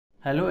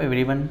Hello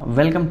everyone,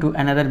 welcome to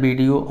another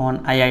video on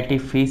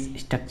IIT fees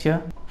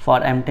structure for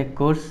MTech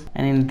course,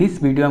 and in this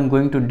video I'm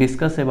going to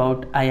discuss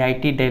about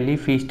IIT Delhi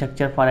fee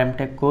structure for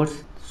MTech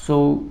course.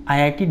 So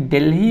IIT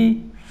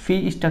Delhi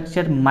fee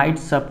structure might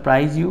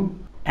surprise you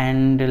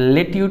and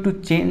let you to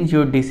change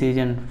your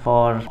decision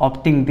for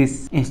opting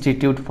this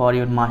institute for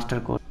your master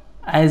course.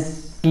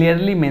 As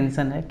clearly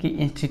mention है कि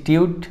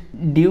institute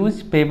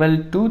dues payable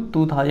to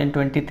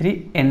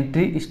 2023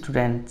 entry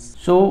students.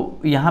 सो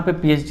यहाँ पे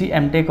PhD,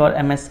 MTech और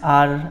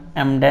MSR,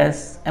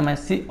 एमडेस,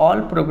 MSc all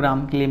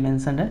programme के लिए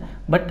mention है,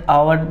 but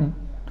our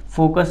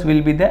focus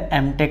will be the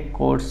MTech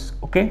course.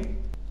 Okay,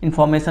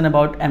 information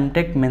about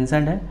MTech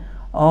mention है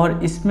और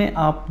इसमें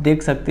आप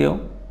देख सकते हो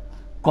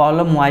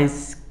कॉलम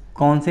वाइज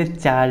कौन से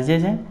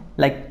चार्जेज हैं,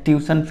 like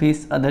tuition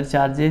fees, other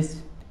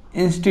charges,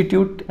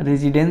 institute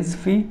residence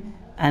fee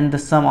and the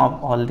sum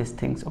of all these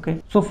things. Okay,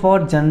 so for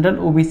general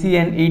OBC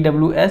and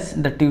EWS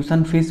the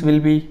tuition fees will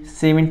be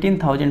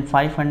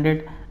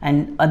 17,500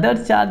 and other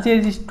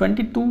charges is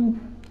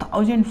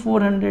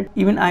 22,400.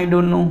 even I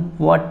don't know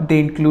what they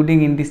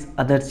including in this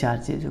other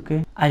charges. Okay,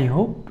 I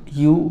hope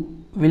you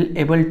will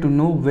able to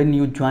know when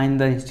you join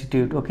the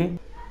institute. Okay,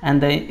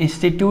 and the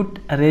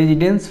institute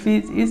residence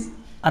fees is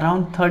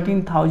around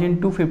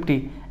 13,250,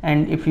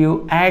 and if you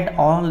add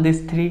all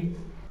these three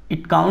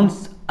it counts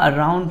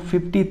around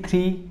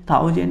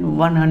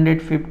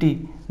 53,150.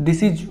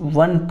 This is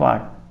one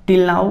part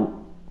till now,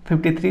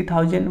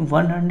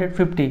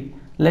 53,150.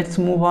 Let's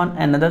move on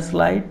another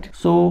slide.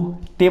 So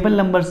table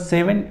number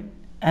 7,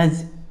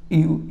 as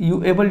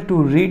you able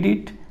to read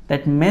it,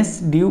 that mess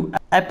due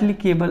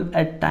applicable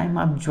at time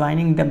of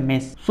joining the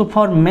mess. So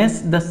for mess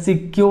the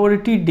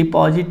security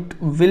deposit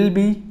will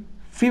be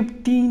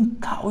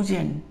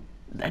 15,000.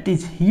 that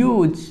is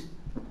huge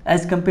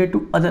as compared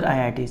to other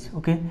IITs.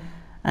 Okay,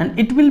 and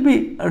it will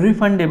be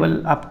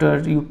refundable after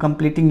you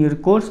completing your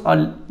course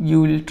or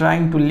you will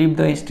trying to leave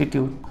the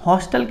institute.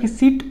 Hostel की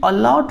seat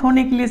allot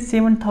होने के लिए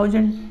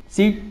 7,000.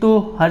 Seat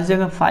तो हर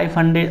जगह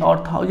 500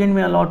 और 1000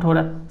 में allot हो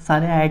रहा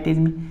सारे IITs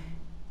में.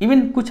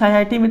 इवन कुछ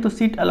IIT में तो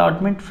सीट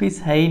अलॉटमेंट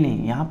फीस है ही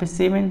नहीं. यहाँ पे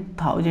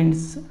 7,000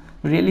 is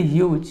really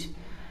huge.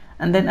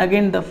 And then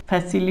again the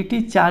facility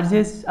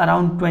charges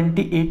around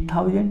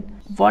 28,000.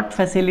 What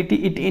facility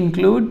it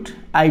include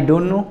I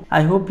don't know.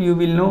 I hope you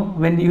will know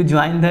when you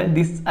join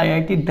this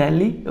IIT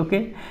Delhi. Okay,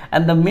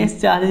 and the mess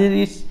charges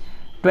is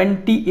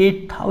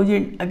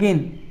 28,000. again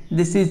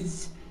this is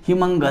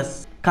humongous.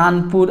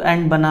 Kanpur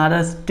and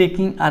Banaras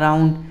taking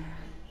around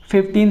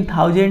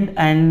 15,000,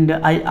 and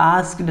I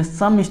asked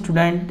some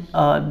student,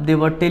 they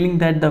were telling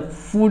that the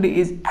food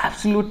is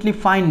absolutely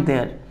fine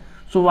there.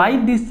 So why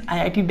this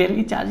IIT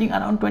Delhi charging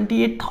around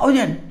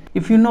 28,000?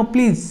 If you know,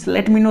 please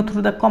let me know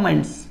through the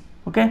comments.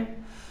 Okay,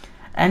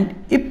 and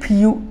if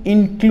you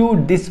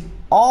include this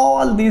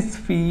all these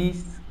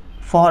fees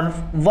for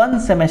one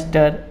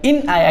semester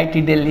in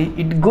IIT Delhi,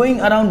 it going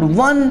around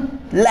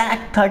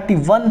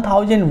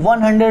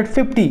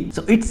 1,31,150.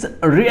 so it's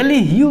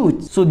really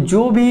huge. so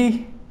जो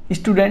भी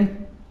student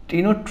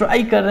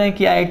try कर रहे हैं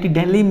कि IIT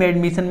Delhi में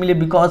admission मिले,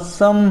 because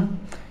some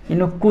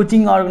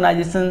coaching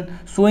organization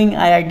showing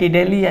IIT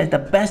Delhi as the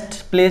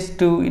best place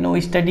to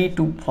study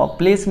for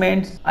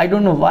placements. I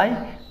don't know why,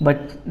 but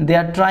they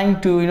are trying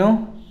to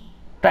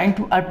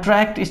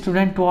attract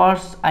students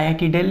towards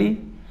IIT Delhi,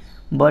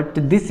 but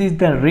this is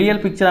the real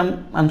picture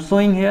I'm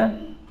showing here.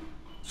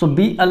 So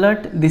be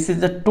alert. This is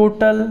the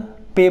total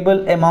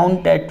payable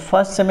amount at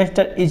first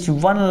semester is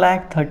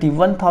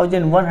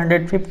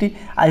 1,31,150.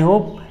 I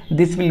hope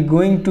this will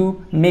going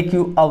to make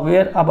you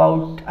aware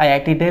about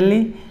IIT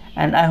Delhi,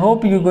 and I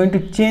hope you're going to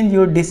change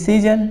your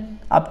decision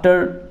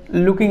after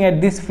looking at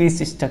this fee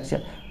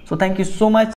structure. So thank you so much.